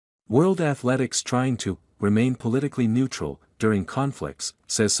World athletics trying to remain politically neutral during conflicts,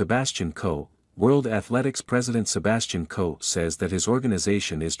 says Sebastian Coe. World Athletics President Sebastian Coe says that his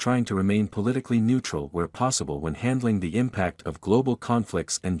organization is trying to remain politically neutral where possible when handling the impact of global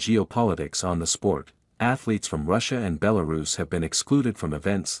conflicts and geopolitics on the sport. Athletes from Russia and Belarus have been excluded from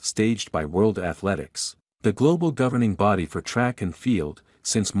events staged by World Athletics, the global governing body for track and field,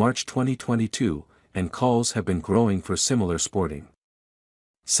 since March 2022, and calls have been growing for similar sporting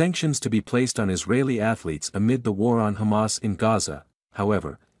sanctions to be placed on Israeli athletes amid the war on Hamas in Gaza.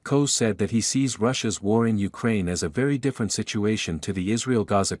 However, Coe said that he sees Russia's war in Ukraine as a very different situation to the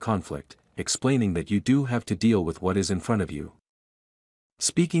Israel-Gaza conflict, explaining that you do have to deal with what is in front of you.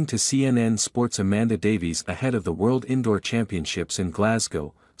 Speaking to CNN Sports' Amanda Davies ahead of the World Indoor Championships in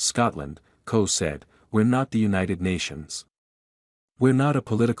Glasgow, Scotland, Coe said, "We're not the United Nations. We're not a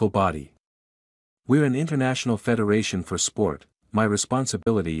political body. We're an international federation for sport. My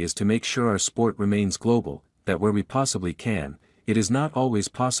responsibility is to make sure our sport remains global, that where we possibly can, it is not always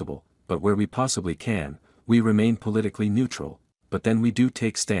possible, but where we possibly can, we remain politically neutral, but then we do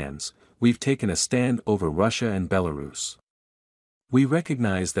take stands. We've taken a stand over Russia and Belarus. We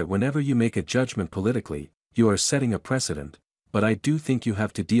recognize that whenever you make a judgment politically, you are setting a precedent, but I do think you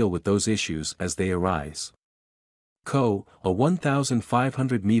have to deal with those issues as they arise." Coe, a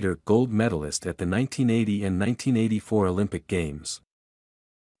 1,500-meter gold medalist at the 1980 and 1984 Olympic Games,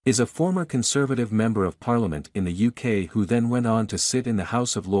 is a former Conservative Member of Parliament in the UK who then went on to sit in the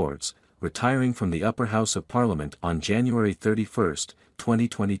House of Lords, retiring from the Upper House of Parliament on January 31,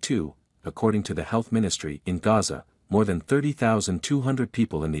 2022, according to the Health Ministry. In Gaza, more than 30,200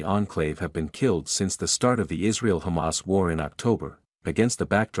 people in the enclave have been killed since the start of the Israel-Hamas war in October, against the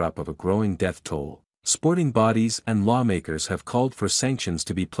backdrop of a growing death toll. Sporting bodies and lawmakers have called for sanctions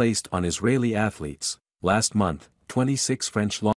to be placed on Israeli athletes. Last month, 26 French